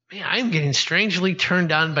Man, I'm getting strangely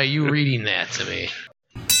turned on by you reading that to me.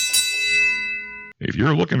 If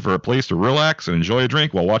you're looking for a place to relax and enjoy a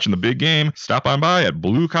drink while watching the big game, stop on by at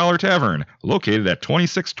Blue Collar Tavern, located at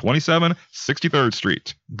 2627 63rd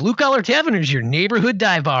Street. Blue Collar Tavern is your neighborhood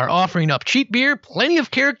dive bar, offering up cheap beer, plenty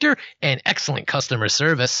of character, and excellent customer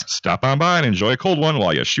service. Stop on by and enjoy a cold one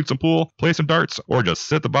while you shoot some pool, play some darts, or just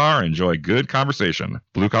sit at the bar and enjoy good conversation.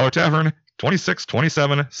 Blue Collar Tavern,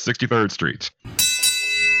 2627 63rd Street.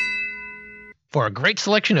 For a great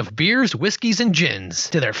selection of beers, whiskeys, and gins,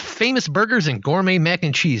 to their famous burgers and gourmet mac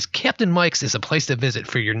and cheese, Captain Mike's is a place to visit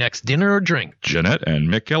for your next dinner or drink. Jeanette and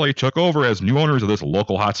Mick Kelly took over as new owners of this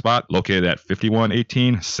local hotspot located at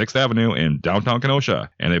 5118 6th Avenue in downtown Kenosha,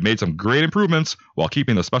 and they've made some great improvements while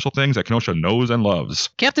keeping the special things that Kenosha knows and loves.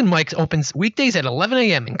 Captain Mike's opens weekdays at 11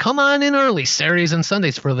 a.m. and come on in early Saturdays and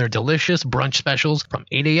Sundays for their delicious brunch specials from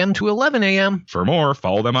 8 a.m. to 11 a.m. For more,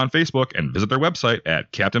 follow them on Facebook and visit their website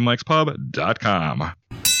at CaptainMike'sPub.com.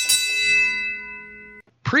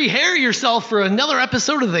 Prepare yourself for another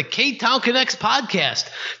episode of the K-Town Connects podcast.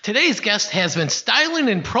 Today's guest has been styling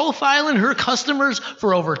and profiling her customers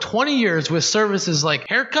for over 20 years with services like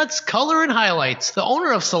haircuts, color, and highlights. The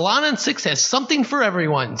owner of Salon on 6 has something for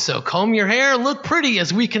everyone, so comb your hair and look pretty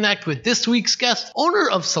as we connect with this week's guest, owner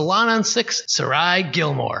of Salon on 6, Sarai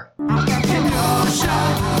Gilmore.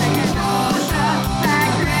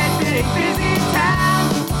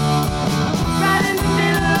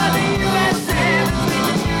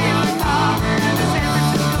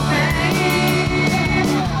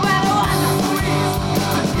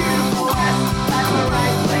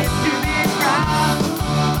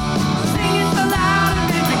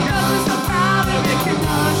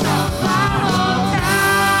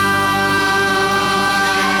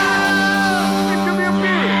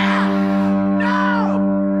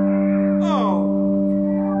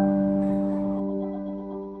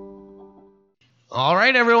 All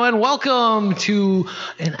right, everyone, welcome to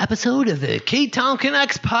an episode of the K-Town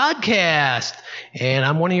Connects podcast. And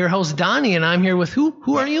I'm one of your hosts, Donnie, and I'm here with who?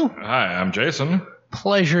 Who are you? Hi, I'm Jason.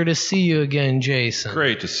 Pleasure to see you again, Jason.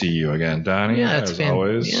 Great to see you again, Donnie. Yeah, as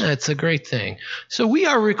always. Yeah, it's a great thing. So we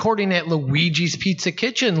are recording at Luigi's Pizza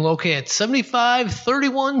Kitchen, located at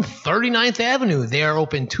 7531 39th Avenue. They are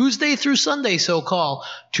open Tuesday through Sunday, so call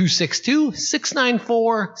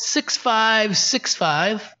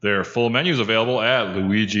 262-694-6565. Their full menu is available at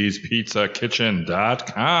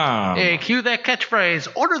luigispizzacitchen.com. Hey, cue that catchphrase.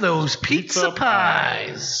 Order those pizza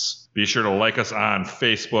pies. Be sure to like us on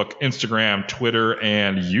Facebook, Instagram, Twitter,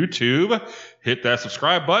 and YouTube. Hit that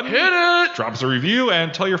subscribe button. Hit it! Drop us a review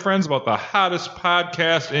and tell your friends about the hottest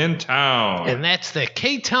podcast in town. And that's the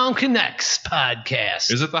K-Town Connects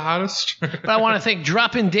podcast. Is it the hottest? But I want to thank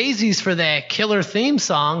Droppin' Daisies for that killer theme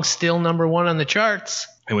song, still #1 on the charts.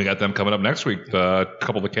 And we got them coming up next week, a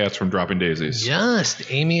couple of the cats from Dropping Daisies. Yes,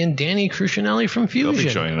 Amy and Danny Crucinelli from Fusion. They'll be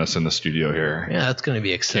joining us in the studio here. Yeah, that's going to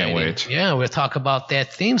be exciting. Can't wait. Yeah, we'll talk about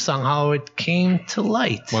that theme song, how it came to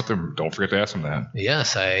light. Don't forget to ask them that.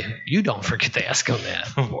 Yes, you don't forget to ask them that.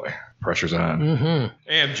 Oh, boy. Pressure's on. Mm-hmm.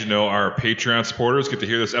 And you know, our Patreon supporters get to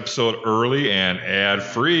hear this episode early and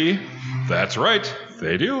ad-free. That's right,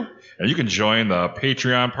 they do. And you can join the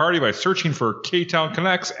Patreon party by searching for K-Town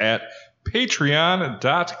Connects at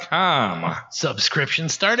Patreon.com.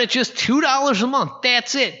 Subscriptions start at just $2 a month.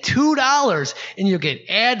 That's it, $2. And you'll get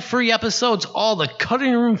ad-free episodes, all the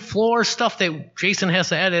cutting room floor stuff that Jason has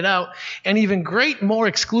to edit out, and even great, more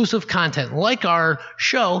exclusive content like our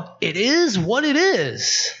show, It Is What It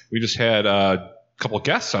Is. We just had a couple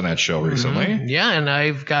guests on that show recently. Mm-hmm. Yeah, and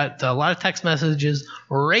I've got a lot of text messages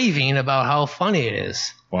raving about how funny it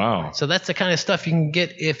is. Wow. So that's the kind of stuff you can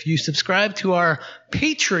get if you subscribe to our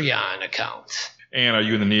Patreon account. And are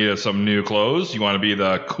you in the need of some new clothes? You want to be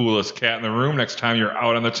the coolest cat in the room next time you're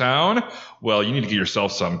out on the town? Well, you need to get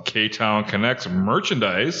yourself some K-Town Connects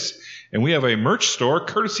merchandise. And we have a merch store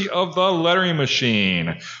courtesy of the Lettering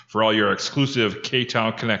Machine for all your exclusive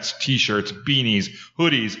K-Town Connects t-shirts, beanies,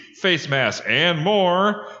 hoodies, face masks, and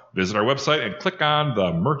more. Visit our website and click on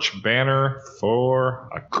the merch banner for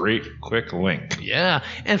a great quick link. Yeah,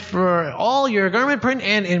 and for all your garment print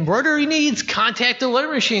and embroidery needs, contact the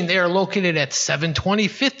Lettering Machine. They are located at 720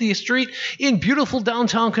 50th Street in beautiful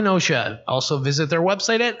downtown Kenosha. Also visit their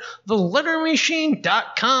website at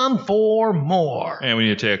theletteringmachine.com for more. And we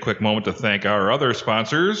need to take a quick moment to thank our other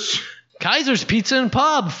sponsors. Kaiser's Pizza and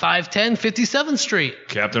Pub, 510 57th Street.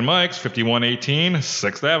 Captain Mike's, 5118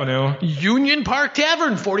 6th Avenue. Union Park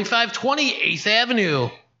Tavern, 4520 8th Avenue.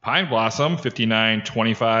 Pine Blossom,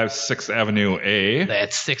 5925 6th Avenue A.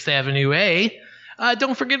 That's 6th Avenue A.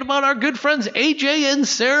 Don't forget about our good friends AJ and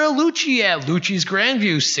Sarah Lucci at Lucci's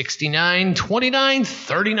Grandview, 6929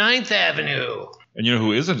 39th Avenue. And you know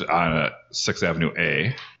who isn't on 6th Avenue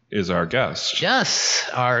A is our guest. Yes,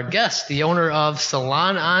 our guest, the owner of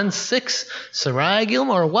Salon on 6, Sarai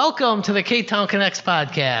Gilmore. Welcome to the K-Town Connects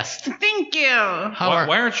podcast. Thank you.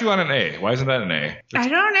 Why aren't you on an A? Why isn't that an A? I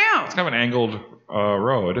don't know. It's kind of an angled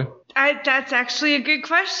road. That's actually a good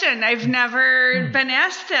question. I've never been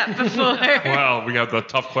asked that before. Well, we got the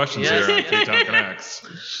tough questions Yes. here on K-Town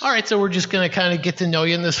Connects. All right, so we're just going to kind of get to know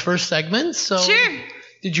you in this first segment. So, Sure.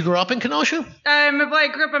 Did you grow up in Kenosha? I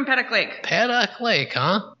grew up in Paddock Lake. Paddock Lake,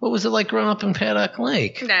 huh? What was it like growing up in Paddock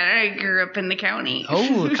Lake? I grew up in the county.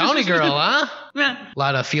 Oh, county girl, huh? Yeah. A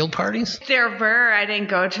lot of field parties? There were. I didn't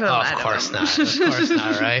go to a lot Of course of them. not. Of course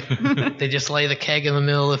not, right? They just lay the keg in the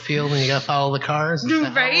middle of the field and you got to follow the cars? Is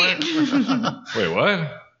that how it works? Wait,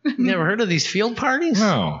 what? You never heard of these field parties?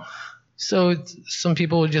 No. So some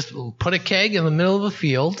people would just put a keg in the middle of a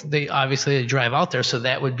field. They drive out there, so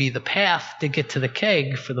that would be the path to get to the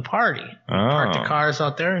keg for the party. Park the cars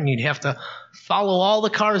out there, and you'd have to follow all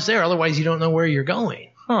the cars there. Otherwise, you don't know where you're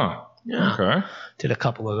going. Huh. Yeah. Okay. Did a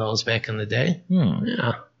couple of those back in the day.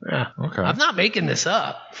 Yeah. Okay. I'm not making this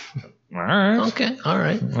up. All right. Okay. All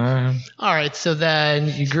right. All right. So then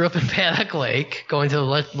you grew up in Paddock Lake, going to a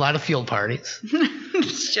lot of field parties.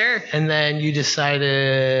 Sure. And then you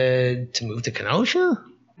decided to move to Kenosha?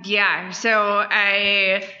 Yeah. So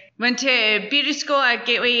I went to beauty school at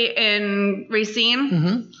Gateway in Racine,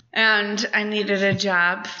 Mm-hmm. and I needed a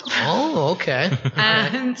job. Oh, okay.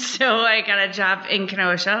 And so I got a job in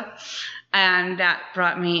Kenosha, and that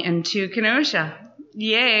brought me into Kenosha.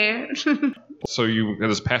 Yay. So you had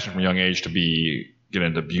this passion from a young age to get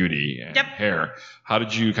into beauty and Yep. hair. How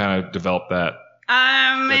did you kind of develop that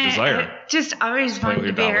desire? I just always Play wanted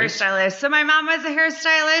with to be a your dollies? hairstylist. So my mom was a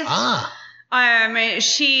hairstylist.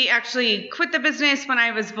 She actually quit the business when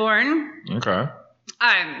I was born. Okay.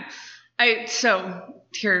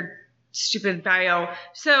 Here, stupid bio.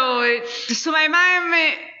 So my mom,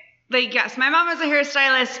 yes, my mom was a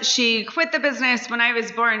hairstylist. She quit the business when I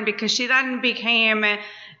was born because she then became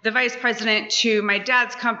the vice president to my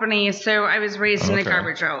dad's company. So I was raised in a Okay.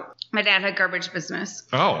 garbage route. My dad had garbage business.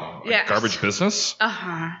 Oh, Yes. garbage business?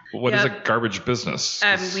 Uh-huh. What is Yep. a garbage business?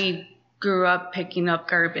 We grew up picking up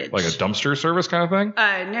garbage. Like a dumpster service kind of thing?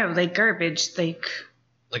 No, like garbage, like,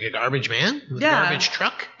 Like a garbage man? With Yeah. a garbage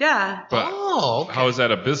truck? yeah. But Oh, okay. how is that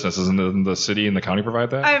a business? Isn't the city and the county provide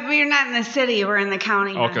that? We're not in the city, we're in the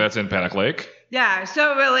county. now. Okay, that's in Paddock Lake. Yeah,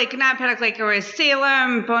 so like not Paddock Lake, it was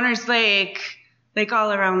Salem, Boners Lake, like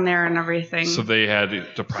all around there and everything. So they had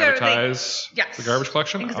to privatize yes, the garbage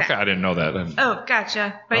collection? exactly. Okay, I didn't know that. Oh,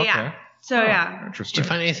 gotcha. But Okay. yeah. So yeah. Did Interesting. you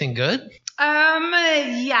find anything good?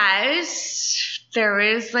 Yes. There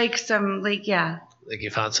is like some like Like you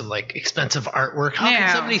found some like expensive artwork? How no,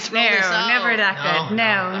 can somebody throw this out? never that good.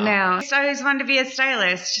 No. So I always wanted to be a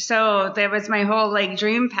stylist. So that was my whole like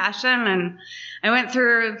dream passion, and I went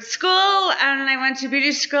through school and I went to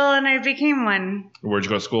beauty school and I became one. Where'd you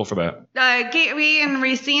go to school for that? Gateway in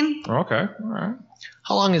Racine. Okay, all right.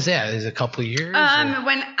 How long is that? Is it a couple of years?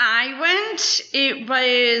 When I went, it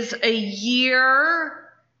was a year.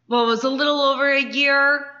 Well, it was a little over a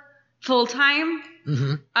year full time.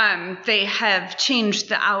 Mm-hmm. They have changed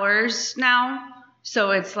the hours now,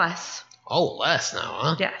 so it's less. Oh, less now,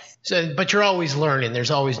 huh? Yes. So, but you're always learning.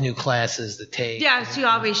 There's always new classes to take. Yes, you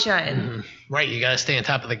always should. Mhm. Right, you got to stay on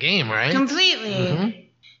top of the game, right? Completely. Mhm.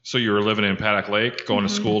 So you were living in Paddock Lake, going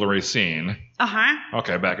to school to Racine. Uh-huh.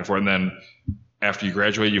 Okay, back and forth. And then after you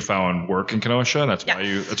graduated, you found work in Kenosha. And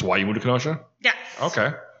Yes. that's why you moved to Kenosha? Yes.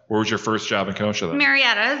 Okay. Where was your first job in Kenosha then?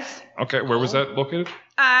 Marietta's. Okay, where was that located?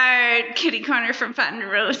 Kitty corner from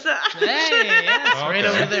Ponderosa. Hey, yeah, it's right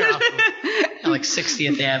Okay. over there, off of, like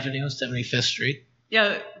 60th Avenue, 75th Street.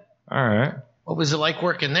 Yeah. All right. What was it like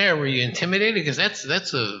working there? Were you intimidated? Because that's a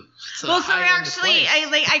Well, so high-end actually,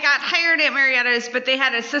 place. I got hired at Marietta's, but they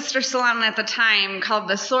had a sister salon at the time called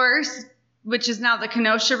The Source, which is now the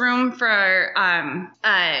Kenosha Room for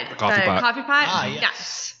The coffee pot. Coffee pot. Ah,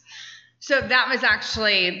 yes. So that was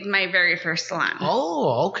actually my very first salon.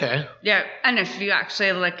 Oh, okay. Yeah, and if you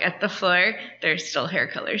actually look at the floor, there's still hair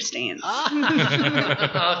color stains.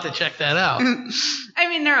 I'll have to check that out. I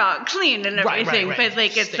mean, they're all clean and Right, everything, right. but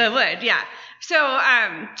like it's the Stain. wood, yeah. So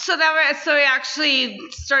I actually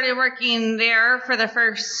started working there for the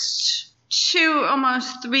first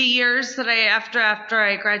almost 3 years that after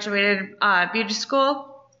I graduated beauty school.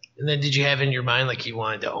 And then did you have in your mind like you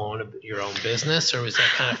wanted to own your own business, or was that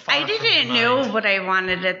kind of far I from didn't your know mind? what I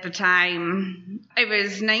wanted at the time. I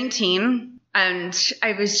was 19 and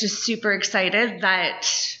I was just super excited that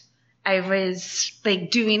I was like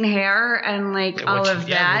doing hair and like all of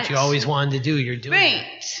that. What you always wanted to do, you're doing.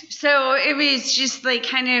 Right. So it was just like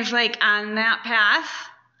kind of like on that path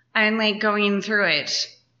and like going through it.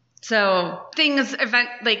 So things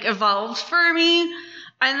evolved for me.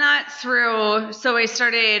 And that through, so I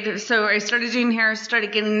started doing hair,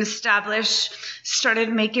 started getting established,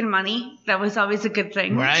 started making money. That was always a good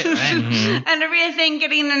thing. Right. Mm-hmm. And everything,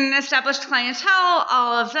 getting an established clientele,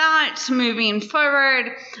 all of that, moving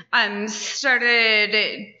forward,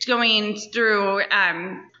 started going through,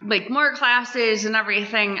 like more classes and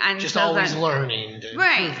everything. And just so always then, learning to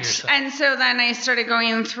improve yourself. And so then I started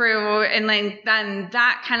going through, and like then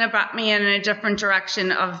that kind of brought me in a different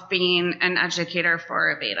direction of being an educator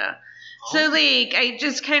for Aveda. So like I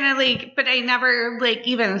just kind of like, but I never like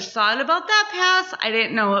even thought about that path. I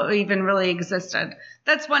didn't know it even really existed.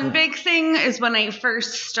 That's one big thing is when I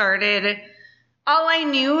first started, all I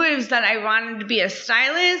knew is that I wanted to be a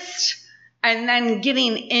stylist. And then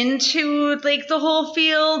getting into like the whole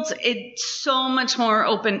field, it's so much more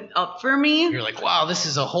open up for me. You're like, wow, this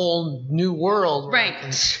is a whole new world. Right.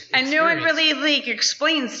 And no one really like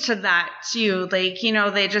explains to that to you. Like, you know,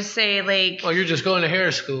 they just say like, well, you're just going to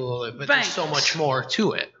hair school, but there's so much more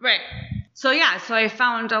to it. Right. So yeah, so I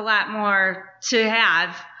found a lot more to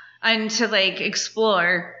have and to like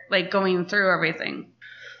explore, like going through everything.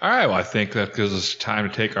 All right, well, I think that gives us time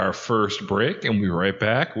to take our first break, and we'll be right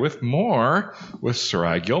back with more with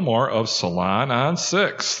Sarai Gilmore of Salon on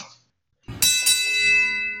 6th.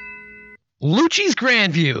 Lucci's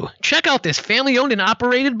Grandview. Check out this family-owned and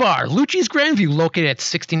operated bar. Lucci's Grandview, located at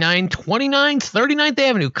 6929 39th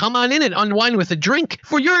Avenue. Come on in and unwind with a drink.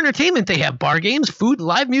 For your entertainment, they have bar games, food,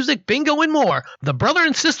 live music, bingo, and more. The brother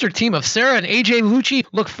and sister team of Sarah and AJ Lucci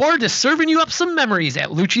look forward to serving you up some memories at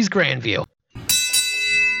Lucci's Grandview.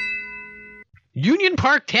 Union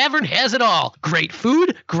Park Tavern has it all. Great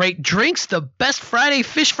food, great drinks, the best Friday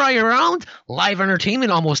fish fry around, live entertainment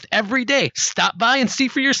almost every day. Stop by and see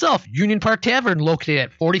for yourself. Union Park Tavern, located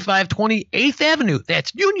at 4520 8th Avenue.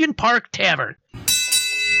 That's Union Park Tavern.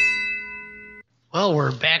 Well,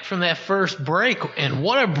 we're back from that first break, and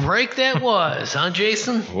what a break that was, huh,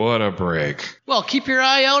 Jason? What a break. Well, keep your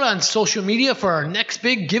eye out on social media for our next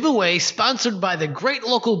big giveaway, sponsored by the great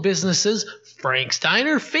local businesses Frank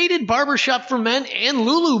Steiner, Faded Barbershop for Men, and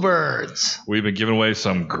Lulu Birds. We've been giving away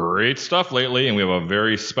some great stuff lately, and we have a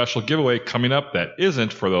very special giveaway coming up that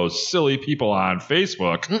isn't for those silly people on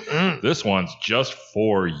Facebook. This one's just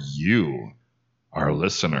for you, our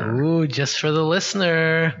listener. Ooh, just for the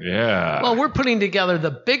listener. Yeah. Well, we're putting together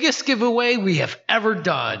the biggest giveaway we have ever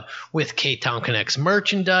done with K-Town Connects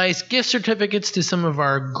merchandise, gift certificates to some of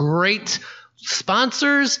our great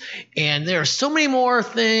sponsors, and there are so many more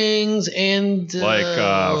things. And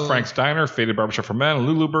like Frank Steiner, Faded Barbershop for Men,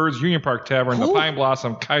 Lulu Birds, Union Park Tavern, The Pine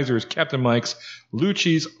Blossom, Kaiser's, Captain Mike's,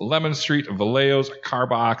 Lucci's, Lemon Street, Vallejo's,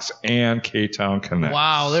 Carbox, and K-Town Connect.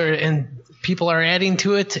 Wow, and people are adding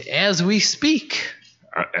to it as we speak.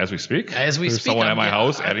 As we speak? As we speak. Someone at my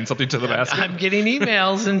house adding something to the basket? I'm getting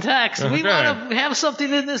emails and texts. Okay. We want to have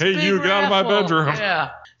something in this big Hey, you get out of my raffle. bedroom.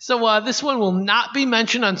 Yeah. So this one will not be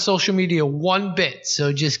mentioned on social media one bit.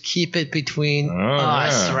 So just keep it between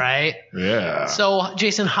us, right? Yeah. So,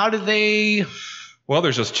 Jason, how do they... Well,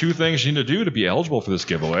 there's just two things you need to do to be eligible for this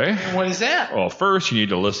giveaway. What is that? Well, first, you need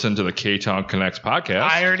to listen to the K-Town Connects podcast.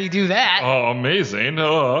 I already do that. Oh, amazing.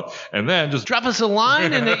 And then just drop us a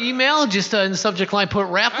line in the email, just in the subject line, put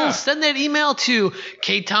raffle. Yeah. Send that email to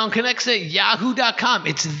ktownconnects@yahoo.com.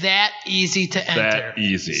 It's that easy to enter. that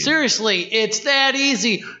easy. Seriously, it's that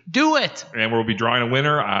easy. Do it. And we'll be drawing a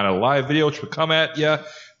winner on a live video, which will come at you at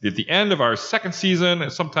the end of our second season,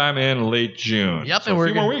 sometime in late June. Yep, so and we're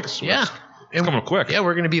a few more weeks. Yeah. It's coming quick. Yeah,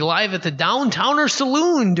 we're going to be live at the Downtowner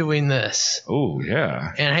Saloon doing this. Oh,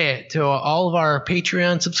 yeah. And hey, to all of our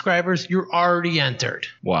Patreon subscribers, you're already entered.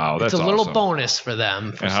 Wow, that's It's a little awesome. bonus for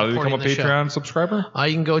them. For And how do you become a Patreon subscriber?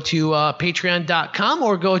 You can go to patreon.com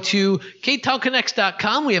or go to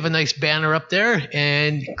ktownconnects.com. We have a nice banner up there,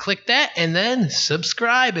 and click that, and then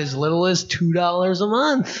subscribe as little as $2 a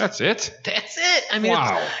month. That's it? That's it. I mean,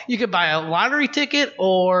 Wow. you could buy a lottery ticket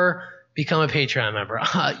or become a Patreon member.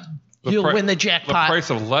 You'll win the jackpot. The price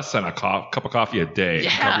of less than a cup of coffee a day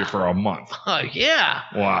can cover you for a month. Yeah.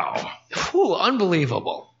 Wow. Whew,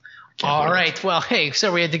 unbelievable. All right. Well, hey,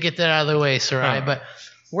 so we had to get that out of the way, Sarai. But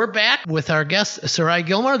we're back with our guest, Sarai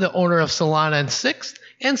Gilmore, the owner of Salon on 6th.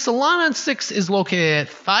 And Salon on 6th is located at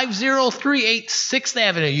 5038 6th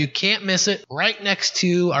Avenue. You can't miss it. Right next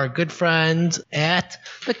to our good friends at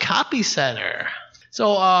the Copy Center.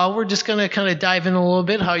 So we're just going to kind of dive in a little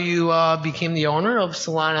bit how you became the owner of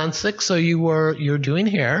Salon on 6th. So you're doing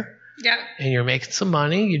hair. Yeah. and you're making some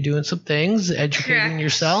money. You're doing some things, educating Correct.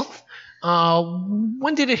 yourself.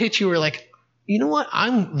 When did it hit you? Were like, you know what?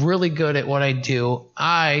 I'm really good at what I do.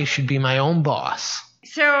 I should be my own boss.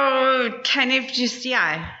 So kind of just,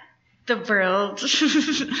 the world.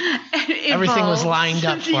 Everything was evolved. lined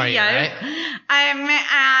up for you, right?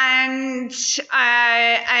 And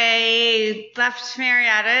I left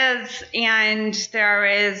Marietta's, and there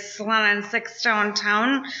was Salon on 6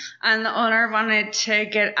 downtown, and the owner wanted to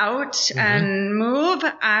get out and move,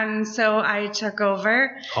 and so I took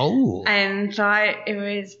over Oh. and thought it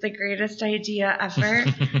was the greatest idea ever.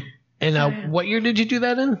 And what year did you do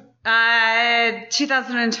that in?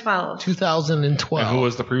 2012. 2012. And who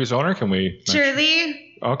was the previous owner? Can we? Shirley?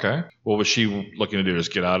 Okay. What was she looking to do?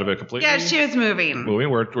 Just get out of it completely? Yeah, she was moving. Moving?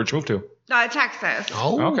 Where'd she move to? Texas.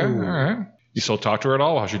 Oh. Okay. All right. You still talk to her at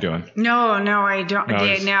all? How's she doing? No, I don't. No, No,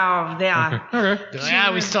 it's- yeah. Okay.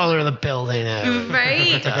 Yeah, we still her the building.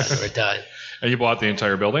 Right? We're done. And you bought the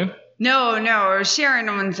entire building? No, Sharon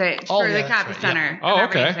owns it Oh, for yeah, the that's Copy right, Center. yeah. Oh, and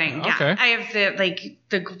okay. everything. Yeah. Okay. I have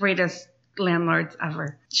the greatest landlords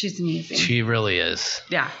ever. She's amazing. She really is.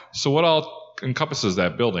 Yeah. So what all encompasses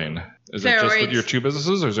that building? Is it So just with it's- your 2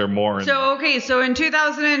 businesses, or is there more? So in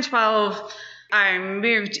 2012, I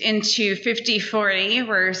moved into 5040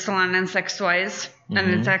 where Salon on 6 was. And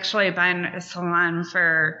it's actually been a salon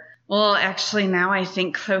for, well, actually now I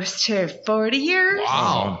think close to 40 years.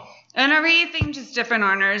 Wow. And everything, just different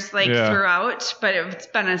owners throughout, but it's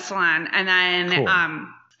been a salon. And then Cool.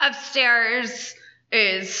 upstairs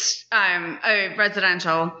is a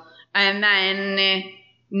residential. And then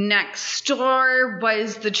next door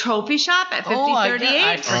was the trophy shop at 5038.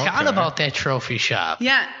 I forgot Okay. about that trophy shop.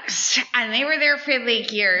 Yeah, and they were there for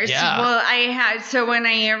years. Yeah. Well, when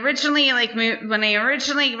I originally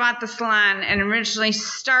bought the salon and originally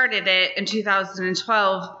started it in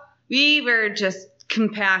 2012, we were just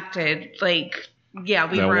compacted. We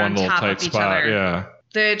that were one on little top tight of each spot. other. Yeah.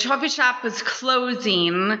 The trophy shop was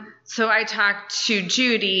closing, so I talked to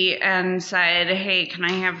Judy and said, "Hey, can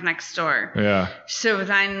I have next door?" Yeah. So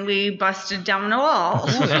then we busted down a wall.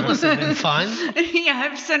 Ooh, that must have been fun.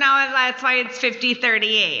 Yeah, so now that's why it's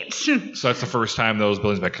 5038. So that's the first time those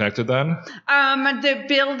buildings got connected then? The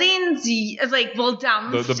buildings,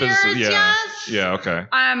 downstairs, The businesses, yeah. yes. Yeah, okay.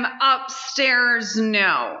 Upstairs,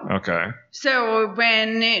 no. Okay. So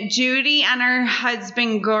when Judy and her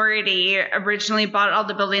husband Gordy originally bought all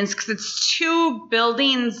the buildings, because it's 2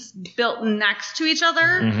 buildings built next to each other,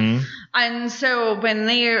 Mm-hmm. and so when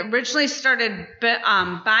they originally started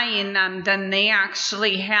buying them, then they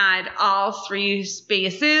actually had all 3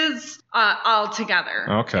 spaces all together.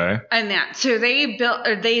 Okay. And so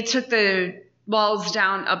they took the walls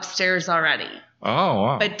down upstairs already, Oh,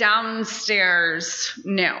 wow. but downstairs,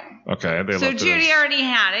 no. Okay. They So left it Judy as- already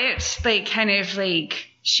had it.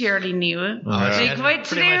 She already knew. Oh, Yeah. What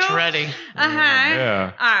to pretty do? much ready.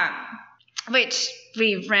 Yeah. Which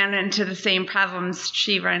we ran into the same problems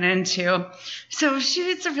she ran into. So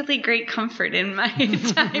she was a really great comfort in my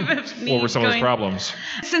time of need. What were some of those problems?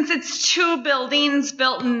 Since it's 2 buildings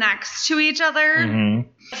built next to each other, Mm-hmm.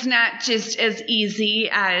 it's not just as easy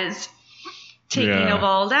as taking Yeah. a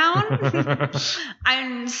wall down.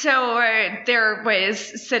 And so there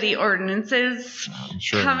was city ordinances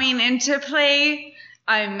Sure. coming into play,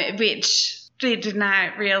 which they did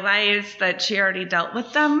not realize that she already dealt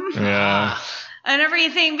with them. Yeah. And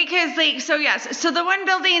everything, because so the one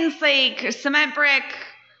building's cement brick,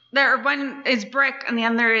 one is brick and the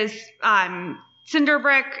other is cinder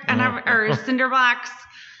brick and or cinder blocks,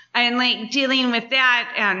 and dealing with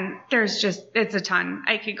that, and it's a ton.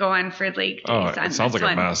 I could go on for days Oh, on it sounds this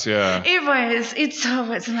like a one. mess. Yeah. It so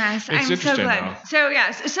was a mess. I'm so interesting, glad. though. So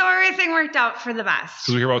yes, so everything worked out for the best.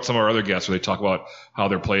 Because we hear about some of our other guests where they talk about how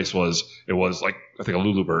their place was like, I think, a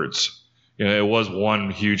Lulu Birds. You know, it was one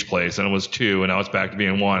huge place, and it was 2, and now it's back to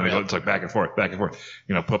being 1. Yep. It's like back and forth.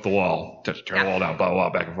 You know, put up the wall, turn the wall down, blah, blah, blah,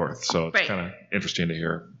 back and forth. So it's Right. kind of interesting to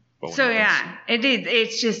hear. what So happens. it is.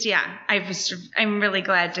 It's just I'm really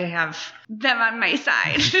glad to have them on my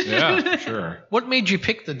side. Yeah, for sure. What made you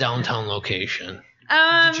pick the downtown location?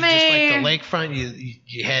 Did you just like the lakefront?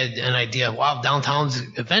 You had an idea, wow, downtown's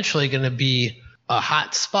eventually going to be a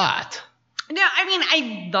hot spot. No, I mean,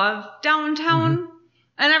 I love downtown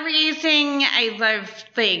and everything. I love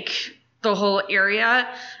the whole area.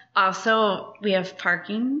 Also, we have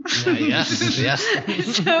parking. Yes.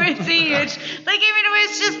 So it's huge. It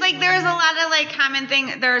was just there's a lot of common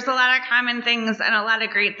thing. There's a lot of common things and a lot of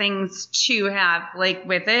great things to have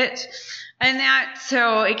with it, and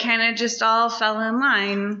so it kind of just all fell in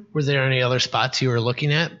line. Were there any other spots you were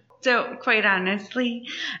looking at? So quite honestly,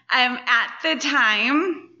 at the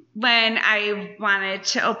time, when I wanted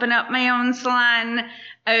to open up my own salon,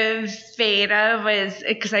 Veda was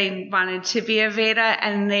because I wanted to be a Veda,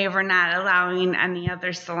 and they were not allowing any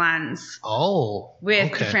other salons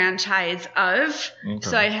with the franchise of. Okay.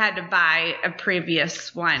 So I had to buy a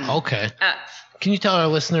previous one. Okay. Can you tell our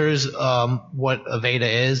listeners what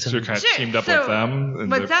Aveda is? So you're kind of teamed up with them?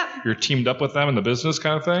 What's that? You're teamed up with them in the business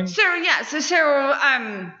kind of thing? So, yeah.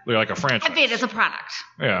 They're like a franchise. Aveda's a product.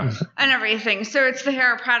 Yeah. And everything. So it's the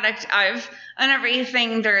hair product of and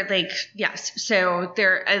everything. They're like, yes. So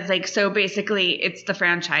they're like, so basically it's the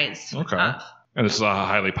franchise. Okay. Of. And this is a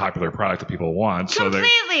highly popular product that people want.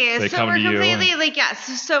 Completely. So they come we're to you. Completely like,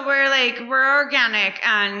 yes. So we're organic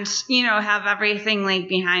and, have everything like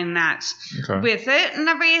behind that with it and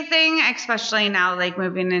everything, especially now like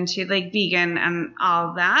moving into like vegan and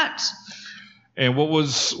all that. And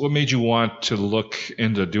what made you want to look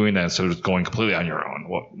into doing that instead of going completely on your own?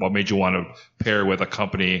 What made you want to pair with a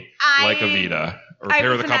company like Aveda? Or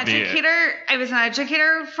pair with a company? I was an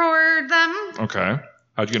educator for them. Okay.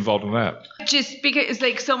 How'd you get involved in that? Just because,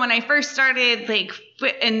 like, so when I first started, like,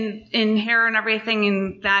 in hair and everything,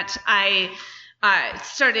 and that I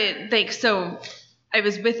started, like, so I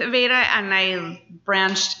was with Aveda and I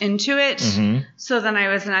branched into it. Mm-hmm. So then I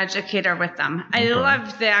was an educator with them. Okay. I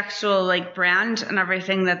love the actual, like, brand and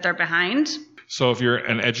everything that they're behind. So if you're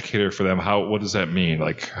an educator for them, what does that mean?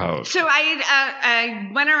 Like how? So I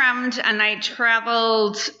went around and I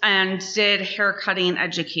traveled and did hair cutting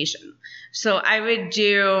education. So I would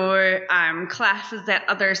do classes at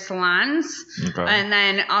other salons. Okay. And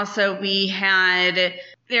then also we had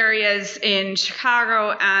areas in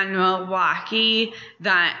Chicago and Milwaukee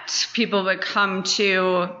that people would come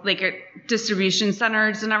to, like distribution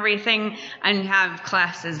centers and everything, and have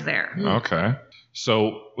classes there. Okay.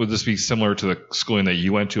 So would this be similar to the schooling that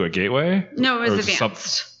you went to at Gateway? No, it was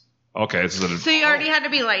advanced. Okay. So you already had to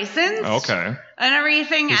be licensed. Okay. And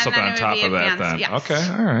everything. There's and something then on top of that then. Yes. Okay.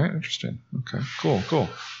 All right. Interesting. Okay. Cool.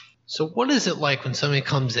 So what is it like when somebody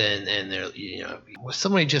comes in and they're,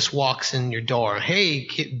 somebody just walks in your door, hey,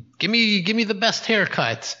 give me the best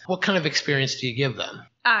haircuts. What kind of experience do you give them?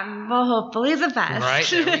 Well, hopefully the best. Right,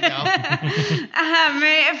 there we go.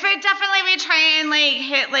 Definitely we try and like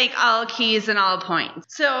hit like all keys and all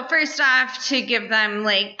points. So first off, to give them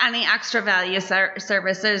like any extra value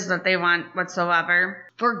services that they want whatsoever.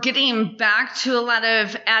 We're getting back to a lot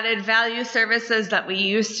of added value services that we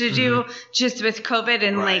used to do just with COVID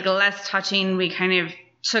and like less touching. We kind of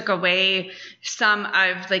took away some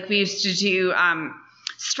of like we used to do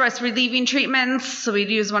stress relieving treatments. So we'd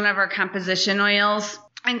use one of our composition oils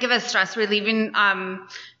and give a stress relieving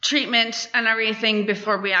treatment and everything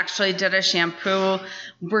before we actually did a shampoo.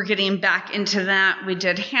 We're getting back into that. We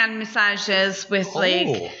did hand massages with so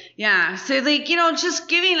like, just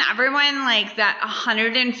giving everyone like that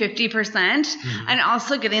 150% and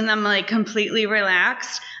also getting them like completely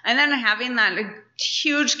relaxed and then having that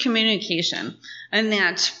huge communication. And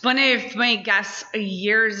that one of my guests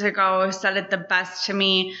years ago said it the best to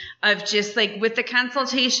me of just like with the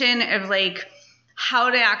consultation of like,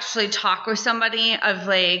 how to actually talk with somebody of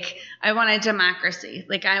like, I want a democracy.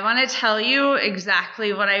 Like, I want to tell you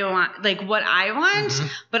exactly what I want, like what I want,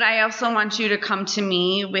 but I also want you to come to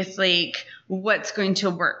me with like what's going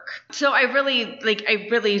to work. So I really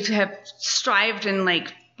have strived and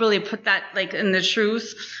like really put that like in the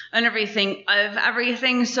truth and everything of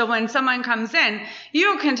everything. So when someone comes in,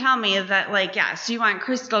 you can tell me that like, yes, you want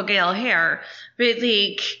Crystal Gale hair, but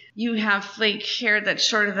like you have like hair that's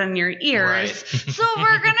shorter than your ears. Right. So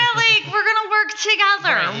we're gonna work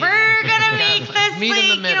together. Right. We're gonna make this meet like, in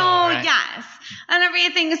the middle, right? yes. And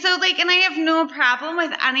everything. So like, and I have no problem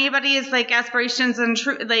with anybody's like aspirations and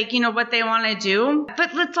like, what they want to do.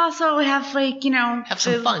 But let's also have like, have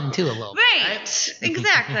some fun too a little bit. Right.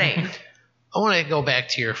 Exactly. I want to go back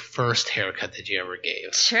to your first haircut that you ever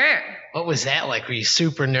gave. Sure. What was that like? Were you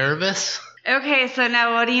super nervous? Okay, so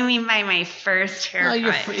now what do you mean by my first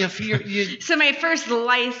haircut? So my first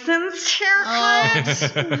licensed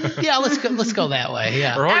haircut? Yeah, let's go that way.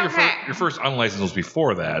 Yeah. Or your first unlicensed was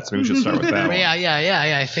before that, so we should start with that one.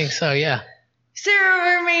 Yeah, I think so, yeah. So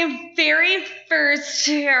my very first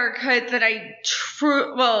haircut that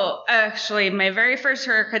my very first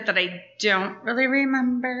haircut that I don't really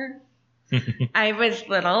remember. I was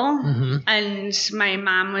little, and my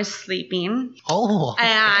mom was sleeping. Oh, okay,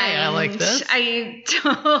 I like this. I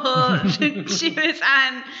told she was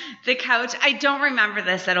on the couch. I don't remember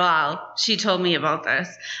this at all. She told me about this.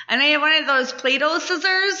 And I had one of those Play-Doh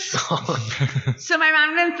scissors. So my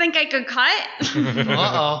mom didn't think I could cut.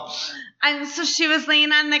 Uh-oh. And so she was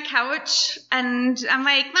laying on the couch, and I'm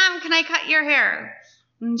like, Mom, can I cut your hair?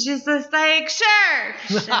 And she's just like, sure.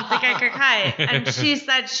 She didn't think I could cut. And she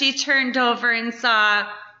said she turned over and saw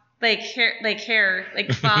hair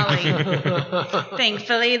falling.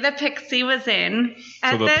 Thankfully, the pixie was in.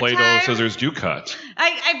 So the Play-Doh scissors do cut.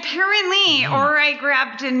 Or I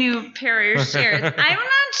grabbed a new pair of shears. I'm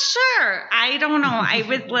not sure. I don't know. I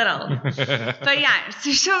was little. But yeah,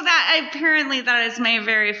 so that is my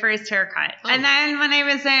very first haircut. Oh. And then when I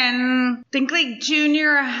was in, I think like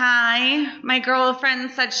junior high, my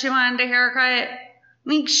girlfriend said she wanted a haircut.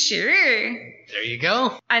 I'm like, sure. There you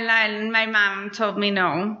go. And then my mom told me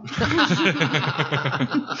no.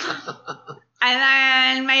 And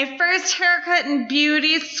then my first haircut in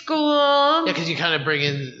beauty school. Yeah, because you kind of bring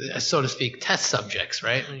in, so to speak, test subjects,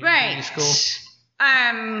 right? When you're right. in beauty school.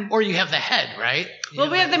 Or you have the head, right?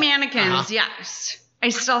 We have the mannequins, yes. I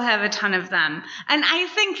still have a ton of them. And I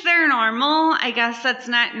think they're normal. I guess that's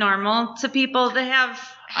not normal to people to have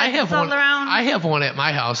heads all around. I have one at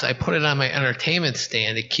my house. I put it on my entertainment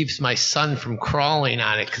stand. It keeps my son from crawling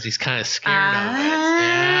on it because he's kind of scared of it.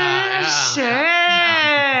 Yeah, sure.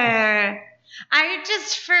 Yeah. I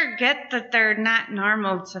just forget that they're not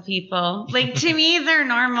normal to people. Like, to me, they're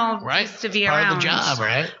normal right. just to be part around. Part of the job,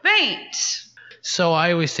 right? Right. So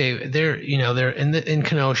I always say they're in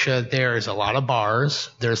Kenosha. There's a lot of bars.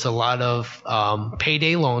 There's a lot of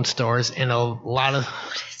payday loan stores and a lot of.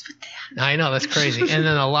 What is with that? I know that's crazy. And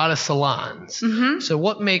then a lot of salons. Mm-hmm. So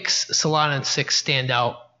what makes Salon and Six stand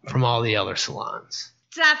out from all the other salons?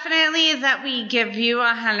 Definitely that we give you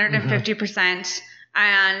 150%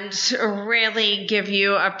 and really give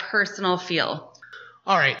you a personal feel.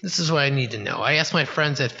 All right, this is what I need to know. I asked my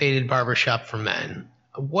friends at Faded Barbershop for Men.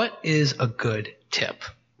 What is a good tip?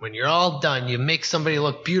 When you're all done, you make somebody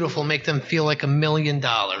look beautiful, make them feel like $1 million.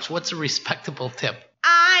 What's a respectable tip?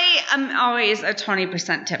 I am always a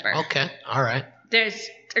 20% tipper. Okay, all right. There's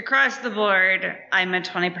across the board, I'm a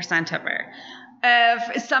 20% tipper.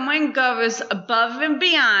 If someone goes above and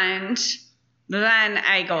beyond, then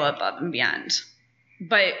I go above and beyond.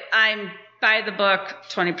 But I'm by the book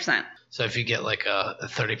 20%. So if you get like a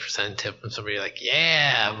 30% tip from somebody, like,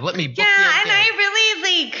 yeah, let me book you. Yeah, and I really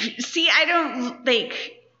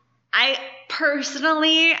I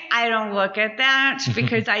personally, I don't look at that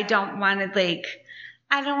because I don't want to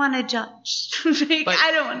judge.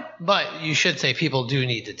 But you should say people do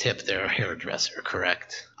need to tip their hairdresser,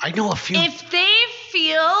 correct? I know a few. If they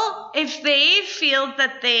feel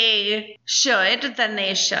that they should, then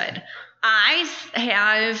they should. I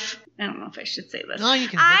don't know if I should say this. No, you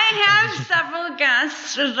can. I have several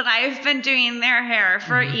guests that I've been doing their hair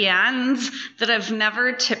for eons that have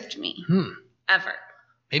never tipped me. Ever.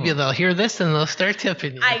 Maybe they'll hear this and they'll start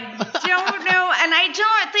tipping you. I don't know. And I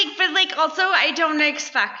don't think, but also I don't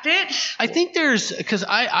expect it. I think because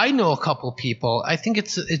I know a couple people. I think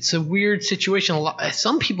it's a weird situation.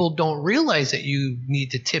 Some people don't realize that you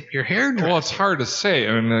need to tip your hairdresser. Well, it's hard to say.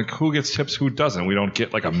 I mean, who gets tips, who doesn't? We don't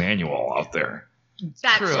get like a manual out there.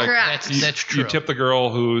 That's correct. That's true. You tip the girl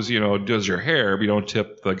who's, does your hair, but you don't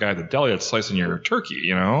tip the guy at the deli that's slicing your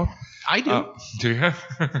turkey, I do. Do you?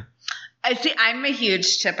 I see. I'm a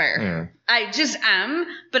huge tipper. Yeah. I just am,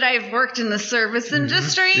 but I've worked in the service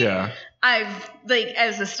industry. Yeah. I've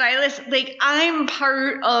as a stylist, I'm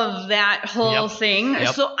part of that whole thing.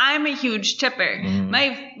 Yep. So I'm a huge tipper.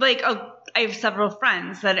 I have several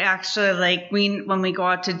friends that actually when we go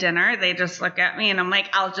out to dinner, they just look at me and I'm like,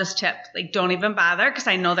 I'll just tip. Don't even bother because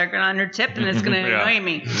I know they're going to under-tip and it's going to annoy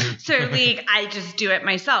me. So I just do it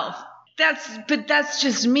myself. That's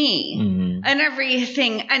just me and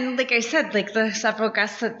everything. And like I said, the several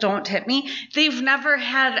guests that don't tip me, they've never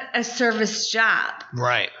had a service job.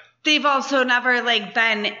 Right. They've also never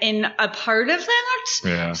been in a part of that.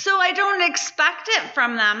 Yeah. So I don't expect it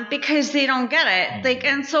from them because they don't get it.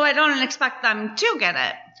 And so I don't expect them to get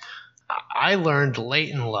it. I learned late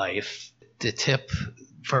in life to tip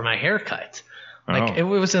for my haircut. It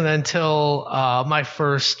wasn't until my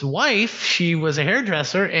first wife, she was a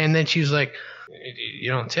hairdresser, and then she was like,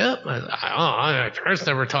 you don't tip? My parents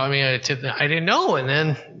never taught me how to tip. I didn't know. And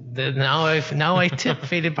then now I tip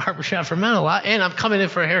Faded Barbershop for Men a lot, and I'm coming in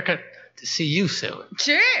for a haircut to see you soon.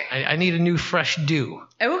 Sure. I need a new fresh do.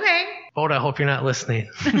 Okay. Boda, I hope you're not listening.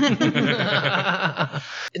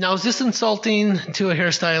 Now, is this insulting to a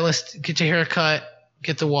hairstylist? Get your hair cut,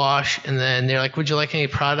 get the wash, and then they're like, would you like any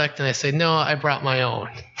product? And I say, no, I brought my own.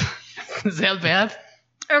 Is that bad?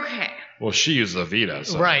 Okay. Well, she uses Aveda.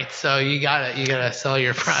 So. Right, so you gotta sell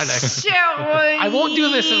your product. So I won't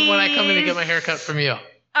do this when I come in to get my hair cut from you.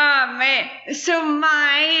 So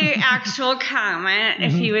my actual comment,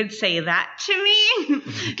 if you would say that to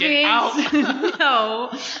me, Get out. no,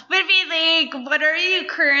 would be like, what are you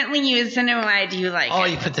currently using and why do you like Oh,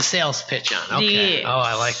 it? you put the sales pitch on. Okay. Yes. Oh,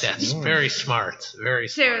 I like that. It's very smart. Very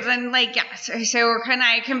So smart. then, like, yeah. So can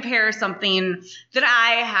I compare something that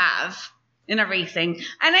I have and everything?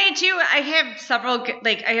 And I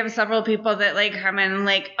have several people that like come in and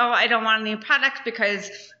like, oh, I don't want any products because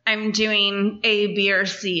I'm doing A, B, or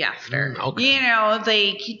C after. Okay. You know,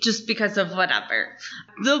 like just because of whatever.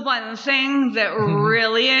 The one thing that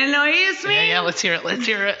really annoys me Yeah, let's hear it. Let's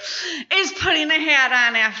hear it. is putting a hat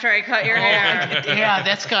on after I cut your hair. Yeah,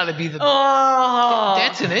 that's got to be the. Oh,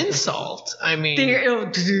 That's an insult. I mean, yeah.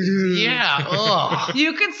 yeah. Oh.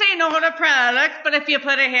 You can say no to products, but if you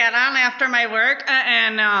put a hat on after my work,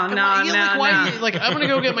 no. I'm gonna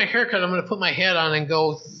go get my hair cut. I'm gonna put my hat on and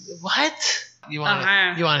go. What? You want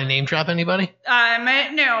Uh-huh. you want to name drop anybody? No,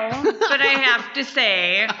 but I have to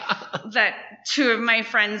say that two of my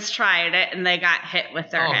friends tried it and they got hit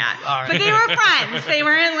with their hat. All right. But they were friends. They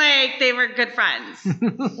weren't like, they were good friends.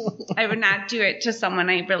 I would not do it to someone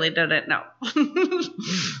I really didn't know.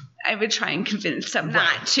 I would try and convince them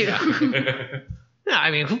not to. Yeah. No,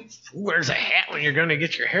 I mean, who wears a hat when you're gonna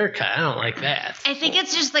get your hair cut? I don't like that. I think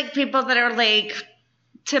it's just like people that are like,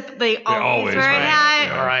 they always wear a right, hat.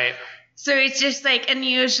 yeah. All right. So it's just like, and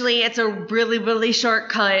usually it's a really, really short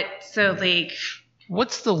cut. So like,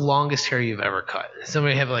 What's the longest hair you've ever cut?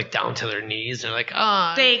 Somebody have it like down to their knees. And they're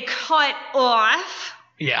like, they cut off.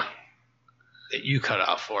 yeah, that you cut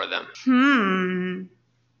off for them.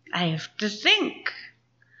 I have to think.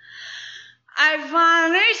 I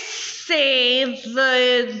want to say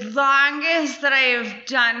the longest that I've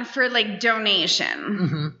done for like donation.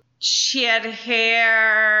 Mm-hmm. She had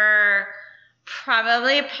hair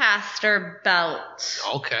probably past her belt.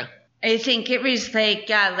 Okay. I think it was like,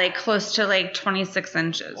 yeah, like close to like 26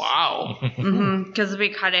 inches. Wow. Because we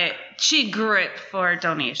cut it. She grew it for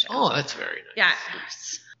donation. Oh, that's very nice.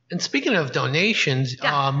 Yes. And speaking of donations,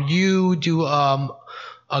 Yeah. you do a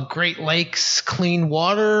Great Lakes clean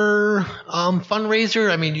water fundraiser.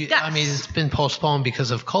 I mean, Yes. it's been postponed because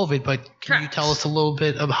of COVID, but can you Correct. tell us a little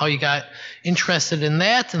bit of how you got interested in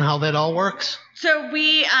that and how that all works? So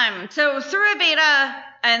we so through Aveda,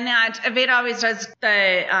 and that Aveda always does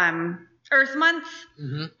the Earth Month,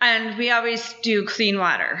 and we always do clean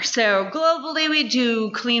water. So globally we do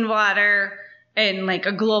clean water in like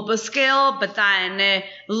a global scale, but then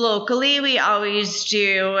locally we always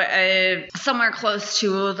do somewhere close to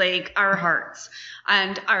like our hearts.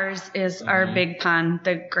 And ours is our big pond,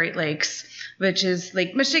 the Great Lakes, which is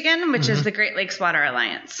Lake Michigan, which is the Great Lakes Water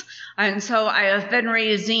Alliance. And so I have been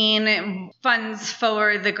raising funds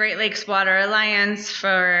for the Great Lakes Water Alliance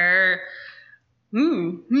for,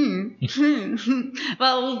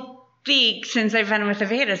 well, since I've been with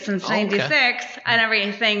Aveda since Okay. 96 and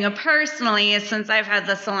everything. Personally, since I've had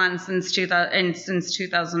the salon since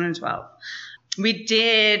 2012. We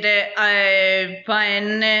did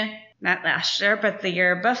one, not last year, but the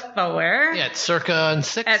year before. Yeah, it's Circa and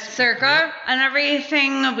 6. At Circa and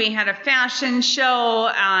everything. We had a fashion show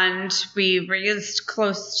and we raised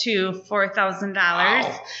close to $4,000.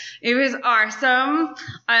 Wow. It was awesome.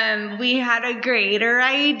 We had a greater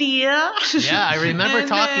idea. Yeah, I remember And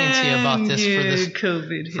talking to you about this then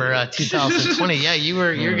COVID for 2020. Yeah,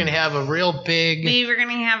 you're going to have a real big. we were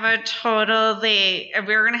gonna have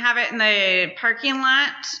we were gonna have it in the parking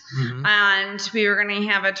lot, and we were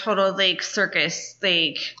gonna have a total like circus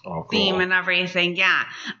like Oh, cool. theme and everything. Yeah,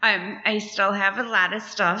 I still have a lot of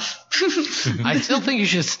stuff. I still think you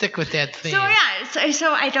should stick with that theme. So yeah,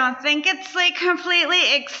 so I don't think it's like completely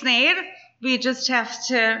ixnayed. We just have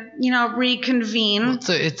to, reconvene.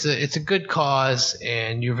 It's a good cause,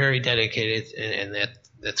 and you're very dedicated, and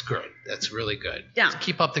that's good. That's really good. Yeah. So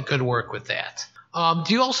keep up the good work with that.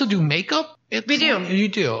 Do you also do makeup? We do. You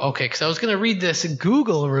do. Okay, because I was going to read this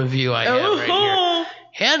Google review I have right here.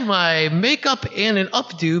 Had my makeup and an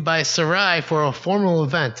updo by Sarai for a formal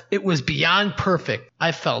event. It was beyond perfect.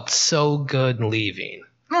 I felt so good leaving.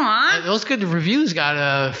 Aw, Those good reviews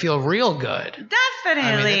gotta feel real good.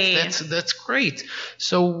 definitely. I mean, that's great.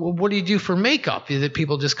 So, what do you do for makeup? Is it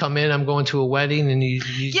people just come in? I'm going to a wedding, and you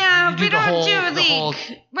Yeah, you do we the don't whole, do the whole.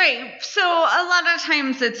 right. So a lot of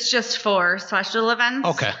times it's just for special events.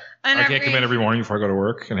 Okay. And I can't come in every morning before I go to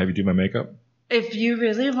work and have you do my makeup. If you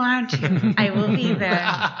really want to, I will be there.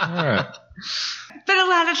 All right. But a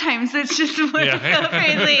lot of times it's just for Yeah.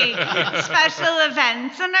 like special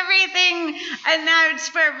events and everything, and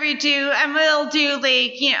that's where we do, and we'll do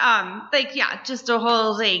just a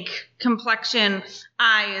whole like complexion,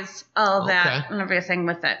 eyes, all that, Okay. and everything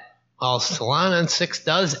with it. Well, Salon on 6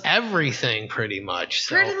 does everything pretty much.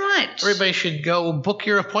 So Pretty much. everybody should go book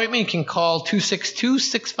your appointment. You can call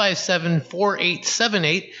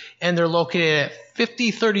 262-657-4878, and they're located at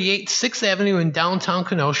 5038 6th Avenue in downtown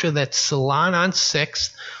Kenosha. That's Salon on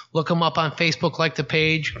 6th. Look them up on Facebook, like the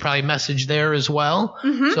page, probably message there as well.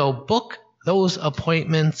 So book those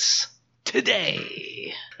appointments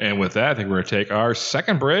today. And with that, I think we're going to take our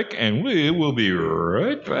second break, and we will be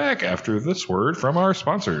right back after this word from our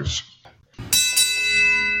sponsors.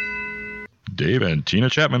 Dave and Tina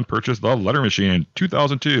Chapman purchased the Letter Machine in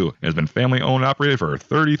 2002 and has been family-owned and operated for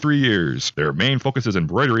 33 years. Their main focus is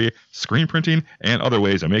embroidery, screen printing, and other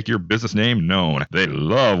ways to make your business name known. They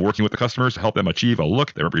love working with the customers to help them achieve a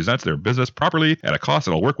look that represents their business properly at a cost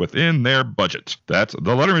that will work within their budget. That's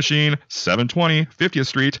The Letter Machine, 720 50th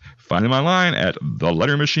Street. Find them online at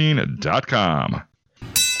thelettermachine.com.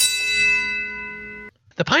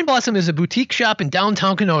 The Pine Blossom is a boutique shop in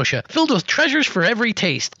downtown Kenosha, filled with treasures for every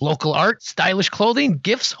taste. Local art, stylish clothing,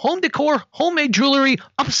 gifts, home decor, homemade jewelry,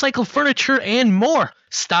 upcycled furniture, and more.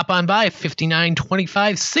 Stop on by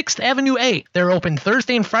 5925 6th Avenue A. They're open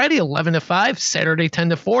Thursday and Friday 11 to 5, Saturday 10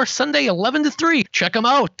 to 4, Sunday 11 to 3. Check them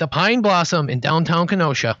out, The Pine Blossom in downtown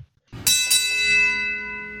Kenosha.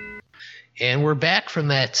 And we're back from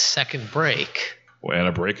that second break. Well, and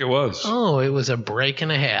a break it was. Oh, it was a break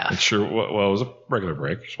and a half. Sure. Well, it was a regular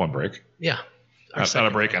break. Just one break. Yeah. Not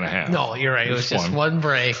a break and a half. No, you're right. It was just one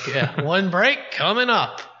break. Yeah, one break coming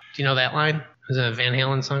up. Do you know that line? Is it a Van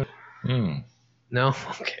Halen song? No?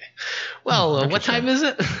 Okay. Well, what time is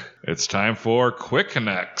it? It's time for Quick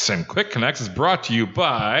Connects. And Quick Connects is brought to you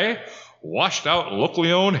by Washed Out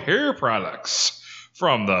Locally Owned Hair Products.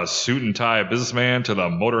 From the suit and tie businessman to the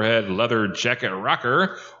Motorhead leather jacket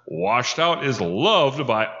rocker, Washed Out is loved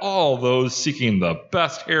by all those seeking the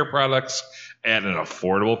best hair products at an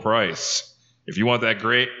affordable price. If you want that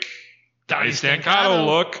great Donnie Stancato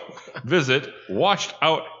look, visit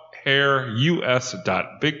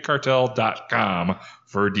washedouthairs.bigcartel.com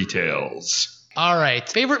for details. All right.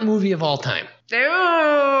 Favorite movie of all time?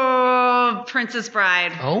 Oh, Princess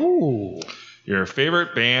Bride. Oh. Your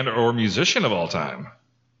favorite band or musician of all time?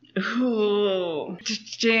 Ooh.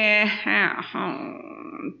 Yep,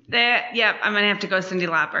 I'm going to have to go Cyndi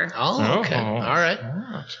Lauper. Oh, okay. All right.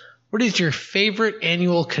 What is your favorite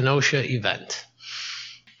annual Kenosha event?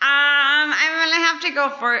 I'm going to have to go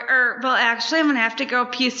I'm going to have to go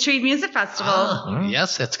Peace Tree Music Festival.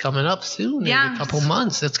 Yes, that's coming up soon in a couple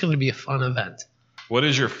months. That's going to be a fun event. What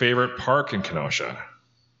is your favorite park in Kenosha?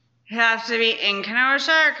 It has to be in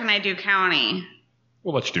Kenosha, or can I do county?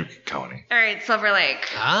 We'll let you do county. All right, Silver Lake.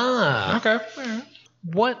 Okay.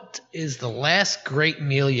 What is the last great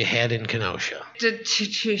meal you had in Kenosha? I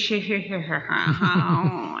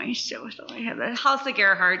still have the House of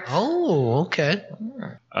Gerhardt. Oh, okay.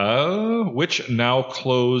 Which now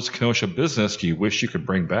closed Kenosha business do you wish you could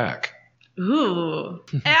bring back? Ooh.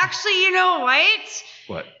 Actually, you know what?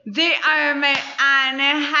 What? They are on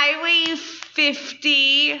Highway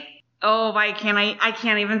 50. Oh, why can't I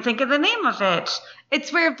can't even think of the name of it.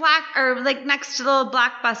 It's where next to the little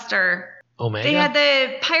Blockbuster. Omega? They had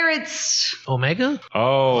the Pirates. Omega?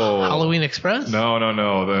 Oh. Halloween Express?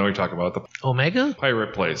 No. Then we talk about the Omega?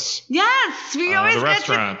 Pirate Place. Yes. We always the get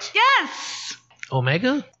restaurant. Yes.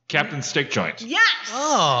 Omega? Captain Steak Joint. Yes.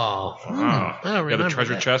 Oh. I don't remember the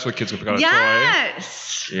treasure chest where kids would pick out a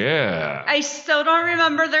yes. toy. Yeah. I still don't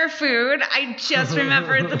remember their food. I just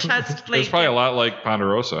remembered the chest plate. It's probably a lot like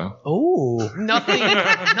Ponderosa. Oh.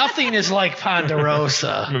 Nothing is like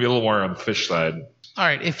Ponderosa. Maybe a little more on the fish side. All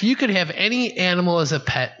right, if you could have any animal as a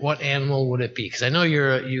pet, what animal would it be? Because I know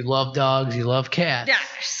you love dogs, you love cats.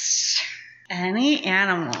 Yes. Any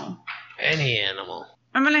animal. Any animal.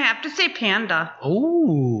 I'm going to have to say panda.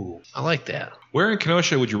 Oh, I like that. Where in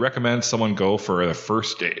Kenosha would you recommend someone go for a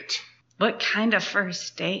first date? What kind of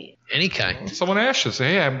first date? Any kind. Someone asked you,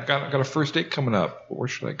 say, hey, I've got a first date coming up. Where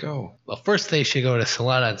should I go? Well, first they should go to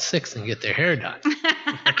Salon on 6th and get their hair done.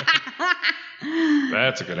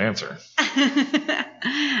 That's a good answer.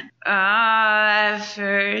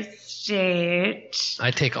 First date.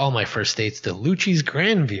 I take all my first dates to Lucci's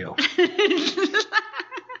Grandview.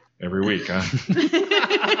 Every week, huh?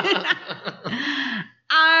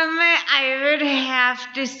 I would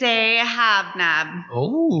have to say Hobnob.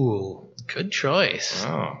 Oh, good choice.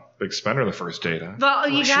 Oh, big spender the first date, huh? Well,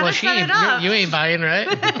 you gotta set it up. You ain't buying, right?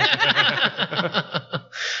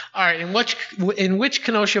 All right. In which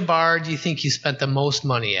Kenosha bar do you think you spent the most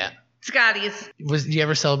money at? Scotty's. Did you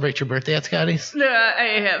ever celebrate your birthday at Scotty's?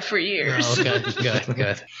 I have for years. Oh,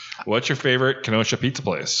 good. What's your favorite Kenosha pizza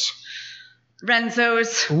place?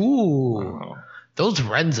 Renzo's. Ooh. Oh. Those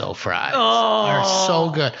Renzo fries are so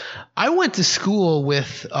good. I went to school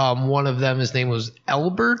with one of them. His name was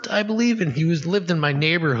Albert, I believe, and he lived in my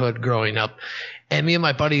neighborhood growing up. And me and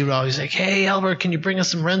my buddy would always like, hey, Albert, can you bring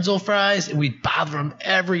us some Renzo fries? And we'd bother him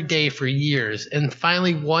every day for years. And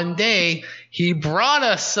finally, one day, he brought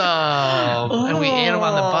us some. And we ate them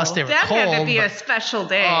on the bus. They were that cold. That had to be a special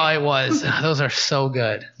day. Oh, it was. Those are so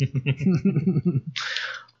good.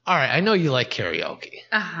 All right, I know you like karaoke.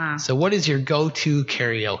 Uh-huh. So what is your go-to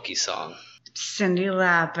karaoke song? Cyndi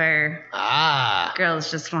Lauper. Ah.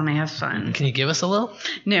 Girls just want to have fun. Can you give us a little?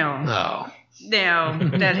 No. Oh. No,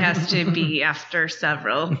 that has to be after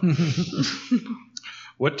several.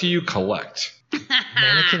 What do you collect?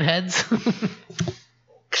 Mannequin heads?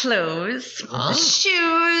 Clothes,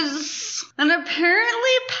 shoes, and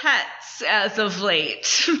apparently pets as of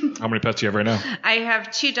late. How many pets do you have right now? I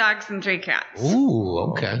have 2 dogs and 3 cats.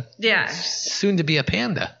 Ooh, okay. Yeah. Soon to be a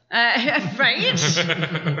panda. Right?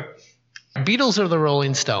 Beatles or the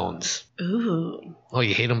Rolling Stones? Ooh. Oh,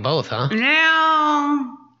 you hate them both, huh?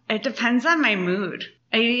 No. It depends on my mood.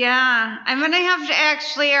 Yeah. I'm going to have to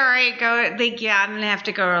actually, all right, I'm going to have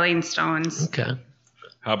to go Rolling Stones. Okay.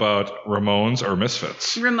 How about Ramones or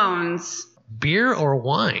Misfits? Ramones. Beer or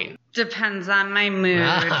wine? Depends on my mood.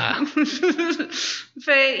 Ah.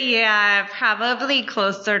 But yeah, probably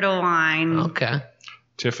closer to wine. Okay.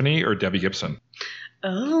 Tiffany or Debbie Gibson?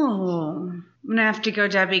 Oh. I'm going to have to go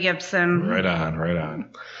Debbie Gibson. Right on, right on.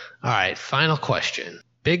 All right, final question.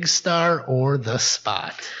 Big Star or The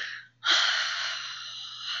Spot?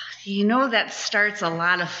 You know that starts a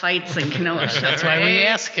lot of fights in Kenosha. That's why we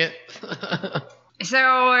ask it. So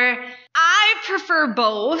I prefer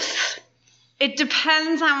both. It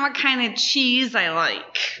depends on what kind of cheese I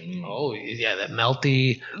like. Oh, yeah, that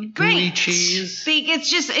melty, gooey Right. cheese.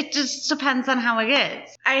 It just depends on how it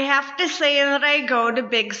is. I have to say that I go to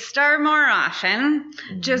Big Star more often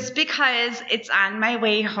just because it's on my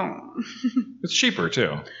way home. It's cheaper,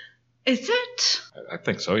 too. Is it? I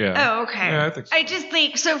think so, yeah. Oh, okay. Yeah, I think so. I just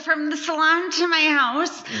think, so from the salon to my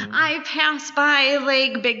house, I pass by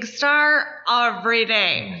like Big Star every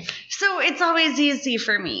day. So it's always easy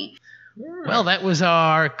for me. Well, that was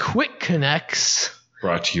our Quick Connects.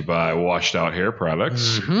 Brought to you by Washed Out Hair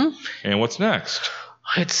Products. Mm-hmm. And what's next?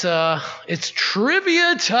 It's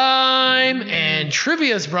trivia time, and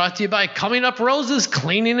trivia is brought to you by Coming Up Roses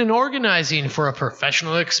Cleaning and Organizing. For a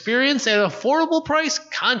professional experience at an affordable price,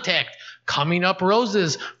 contact Coming Up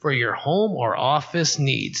Roses for your home or office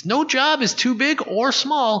needs. No job is too big or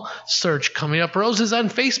small. Search Coming Up Roses on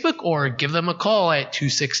Facebook or give them a call at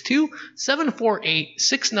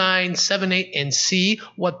 262-748-6978 and see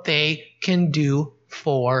what they can do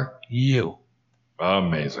for you.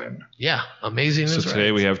 Amazing. Yeah, amazing. So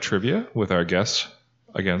today we have trivia with our guest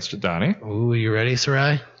against Donnie. Ooh, you ready,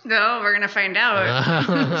 Sarai? No, we're going to find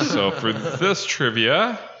out. So for this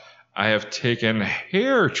trivia, I have taken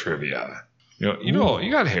hair trivia. You know,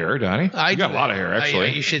 you got hair, Donnie. You got a lot of hair,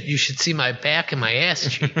 actually. You should see my back and my ass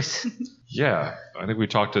cheeks. Yeah, I think we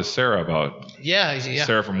talked to Sarah about yeah.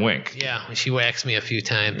 Sarah from Wink. Yeah, she waxed me a few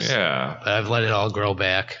times. Yeah. But I've let it all grow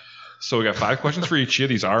back. So we got 5 questions for each of you.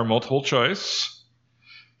 These are multiple choice.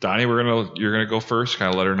 Donnie, you're gonna go first.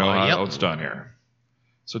 Kind of let her know how it's done here.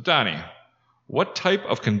 So Donnie, what type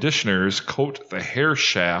of conditioners coat the hair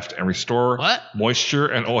shaft and restore moisture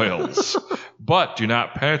and oils, but do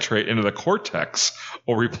not penetrate into the cortex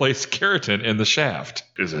or replace keratin in the shaft?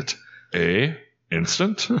 Is it A,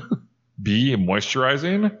 instant, B,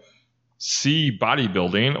 moisturizing, C,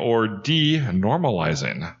 bodybuilding, or D,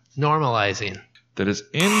 normalizing? Normalizing. That is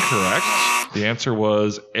incorrect. The answer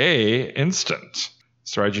was A, instant.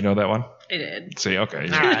 Sorry, did you know that one? I did. See, okay.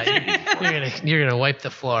 All right. You're gonna wipe the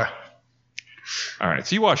floor. All right,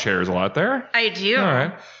 so you wash hairs a lot there? I do. All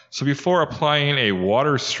right. So before applying a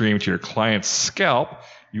water stream to your client's scalp,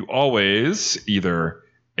 you always either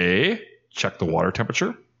A, check the water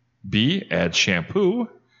temperature, B, add shampoo,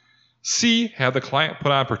 C, have the client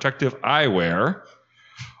put on protective eyewear,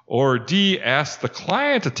 or D, ask the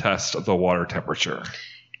client to test the water temperature.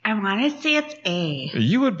 I want to say it's A.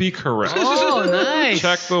 You would be correct. Oh, nice.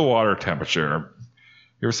 Check the water temperature.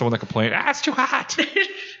 You're someone that complained, it's too hot.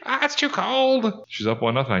 It's too cold. She's up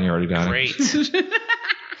 1-0 on you already, Donnie. Great.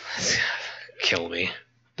 Kill me.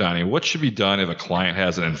 Donnie, what should be done if a client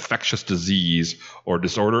has an infectious disease or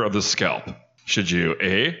disorder of the scalp? Should you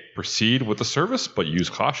A, proceed with the service but use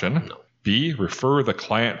caution? No. B, refer the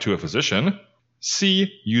client to a physician?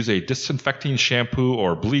 C, use a disinfecting shampoo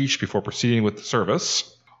or bleach before proceeding with the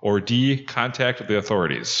service? Or D, contact the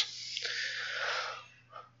authorities?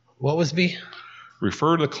 What was B?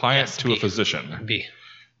 Refer the client to B. a physician. B.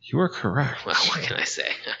 You are correct. Well, what can I say?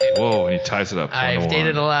 Whoa, and he ties it up. I've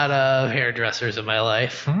dated a lot of hairdressers in my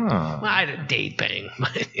life. Huh. Well, I didn't date bang.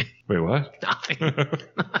 Wait, what? Nothing.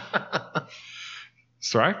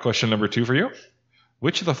 Sorry, question number 2 for you.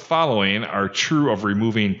 Which of the following are true of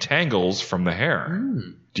removing tangles from the hair?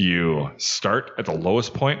 Do you start at the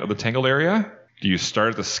lowest point of the tangled area? Do you start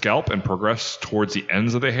at the scalp and progress towards the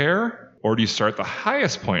ends of the hair? Or do you start at the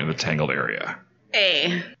highest point of the tangled area?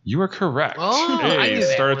 A. You are correct. Oh, I knew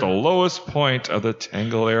that Start at the one. lowest point of the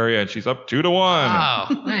tangle area, and she's up 2-1.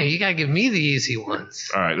 Oh, hey, you gotta give me the easy ones.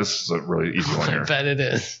 All right, this is a really easy one I here. bet it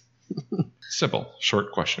is. Simple,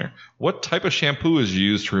 short question here. What type of shampoo is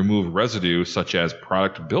used to remove residue such as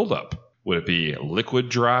product buildup? Would it be liquid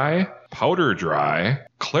dry, powder dry,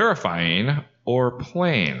 clarifying, or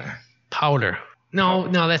plain? Powder. No,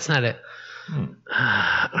 that's not it.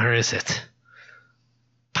 Or is it?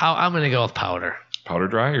 I'm gonna go with powder. Powder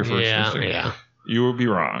dry, your first instinct? Yeah. You would be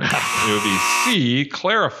wrong. It would be C,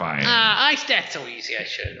 clarifying. That's so easy. I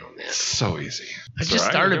should have known that. So easy. I just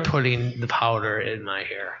started putting the powder in my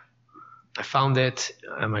hair. I found it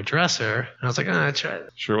on my dresser, and I was like, I'll try it.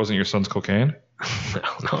 Sure it wasn't your son's cocaine?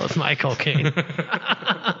 No, it's my cocaine.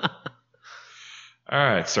 All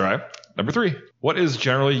right, Sarai. Number 3. What is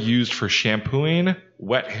generally used for shampooing,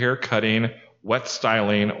 wet hair cutting, wet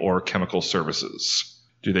styling, or chemical services?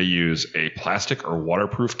 Do they use a plastic or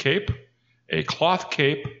waterproof cape, a cloth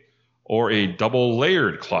cape, or a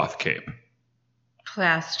double-layered cloth cape?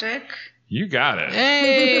 Plastic. You got it.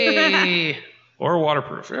 Hey! Or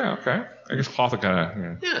waterproof. Yeah, okay. I guess cloth would kind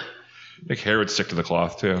of, Yeah. I think hair would stick to the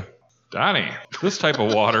cloth too. Donnie, this type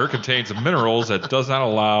of water contains minerals that does not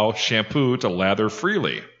allow shampoo to lather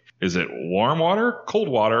freely. Is it warm water, cold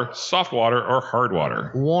water, soft water, or hard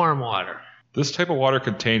water? Warm water. This type of water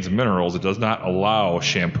contains minerals that does not allow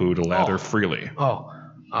shampoo to lather Oh. freely. Oh,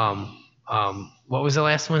 what was the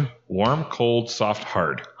last one? Warm, cold, soft,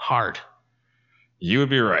 hard. Hard. You would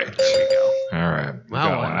be right. There you go. All right. We Well,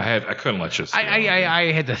 got one. I couldn't let you.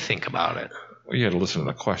 I had to think about it. Well, you had to listen to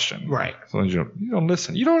the question. Right. Sometimes you don't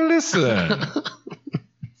listen. You don't listen.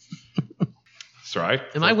 That's right.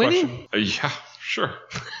 Am I winning? Yeah, sure.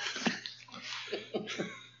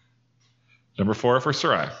 Number 4 for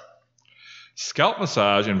Sarai. Scalp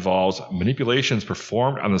massage involves manipulations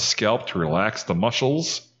performed on the scalp to relax the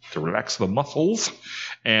muscles,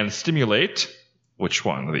 and stimulate which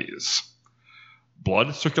one of these?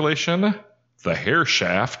 Blood circulation, the hair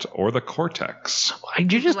shaft, or the cortex?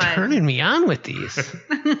 You're just Blood. turning me on with these.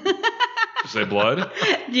 You say blood?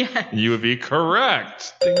 Yeah. You would be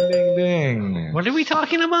correct. Ding, ding, ding. What are we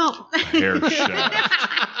talking about? Hair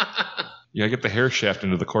shaft. You gotta get the hair shaft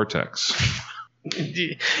into the cortex.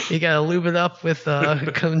 You gotta lube it up with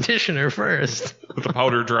conditioner first. With the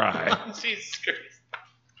powder dry. Jesus Christ.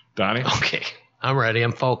 Donnie? Okay, I'm ready.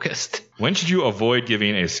 I'm focused. When should you avoid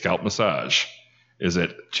giving a scalp massage? Is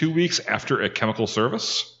it 2 weeks after a chemical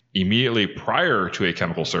service, immediately prior to a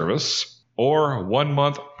chemical service, or 1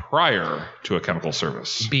 month prior to a chemical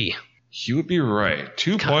service? B. You would be right.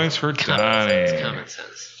 2 points for Common Donnie. sense. Common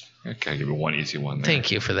sense. I gotta give you one easy one there.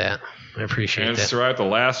 Thank you for that. I appreciate And that. Sarai, the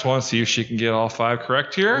last one. See if she can get all 5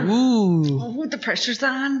 correct here. Ooh, Oh, the pressure's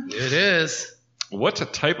on. it is. What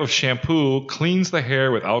type of shampoo cleans the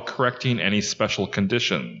hair without correcting any special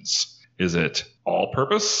conditions? Is it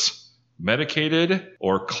all-purpose, medicated,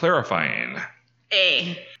 or clarifying?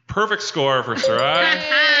 A. Perfect score for Sarai. She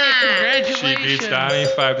Congratulations. beats Donnie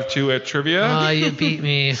 5-2 at trivia. Oh, you beat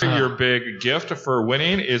me. Your big gift for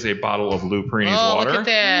winning is a bottle of Lou Perini's Oh, water. look at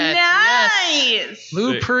that. Yes. Nice.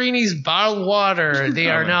 Lou Perini's bottled water. They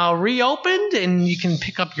are now reopened, and you can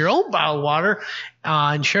pick up your own bottled water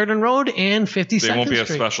on Sheridan Road and 52nd They won't be as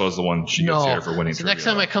Street. special as the one she gets here for winning So trivia. next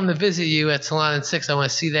time I come to visit you at Salon and 6, I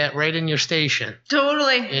want to see that right in your station.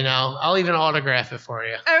 Totally. You know, I'll even autograph it for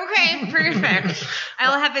you. Okay, perfect.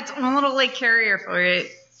 I'll have its own little carrier for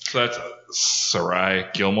it. So that's Sarai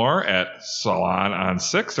Gilmore at Salon on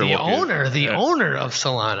 6. The owner of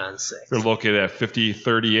Salon on 6. They're located at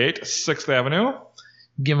 5038 6th Avenue.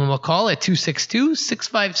 Give them a call at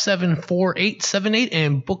 262-657-4878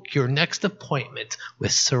 and book your next appointment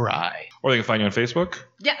with Sarai. Or they can find you on Facebook.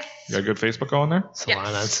 Yes. You got a good Facebook going there? Salon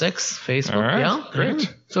Yes. on 6, Facebook. All right, Yeah, great. So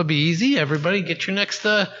it'll be easy. Everybody get your next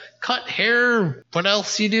cut, hair. What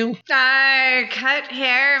else you do? Cut,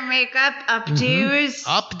 hair, makeup, updos.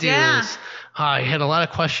 Updos. Yeah. I had a lot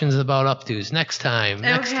of questions about updos. Next time.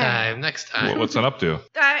 Next Okay. time. What's an updo?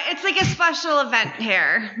 It's like a special event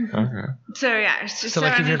hair. Okay. So yeah, it's just So,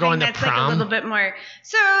 like, if you're anything going to that's like a prom? little bit more.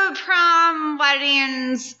 So prom,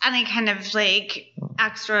 weddings, any kind of like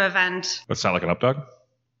extra event. That sound like an updog?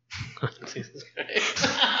 Jesus Christ.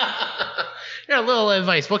 Here, a little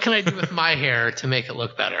advice. What can I do with my hair to make it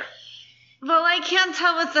look better? Well, I can't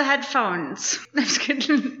tell with the headphones. I'm just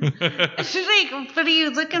kidding. It's just like, what are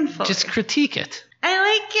you looking for? Just critique it.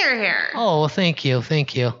 I like your hair. Oh, well, thank you.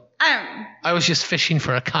 I was just fishing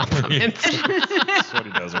for a compliment. That's what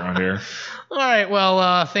he does around here. All right.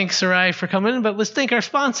 Well, thanks, Sarai, for coming in. But let's thank our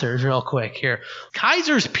sponsors real quick here.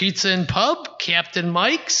 Kaiser's Pizza and Pub, Captain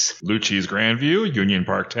Mike's, Lucci's Grandview, Union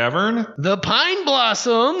Park Tavern, The Pine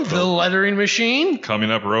Blossom, The Lettering Machine.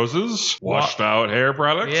 Coming Up Roses, Washed Out Hair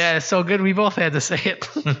Products. Yeah, it's so good we both had to say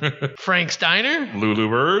it. Frank's Diner, Lulu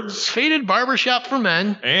Birds, Faded Barbershop for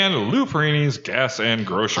Men. and Lou Perini's Gas and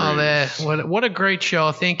Groceries. Oh, what a great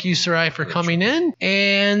show. Thank you, Sarai, for coming in.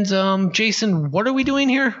 And Jason, what are we doing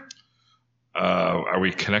here? Are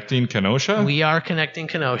we connecting Kenosha? We are connecting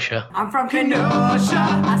Kenosha. I'm from Kenosha,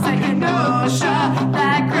 I say Kenosha,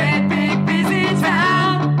 that great big busy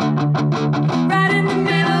town. Right in the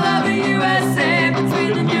middle of the USA,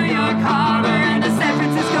 between the New York Harbor and the San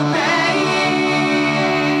Francisco Bay.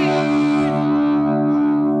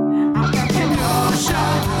 I'm from Kenosha,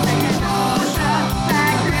 I say Kenosha,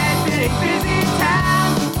 that great big busy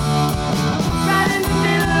town. Right in the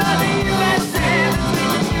middle of the USA,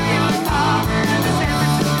 between the New York Harbor and the San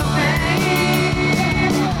Francisco Bay.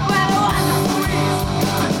 Well, wonderful east,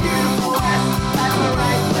 the beautiful west, that's the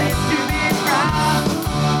right place to be from.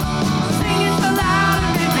 Sing it so loud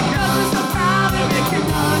and make the girls so proud of it,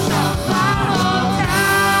 Kenosha, my hometown.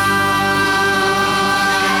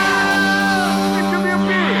 Give me a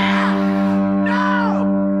beer. No!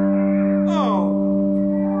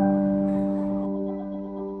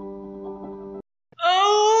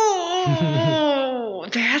 Oh,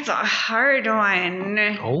 that's a hard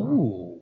one. Oh.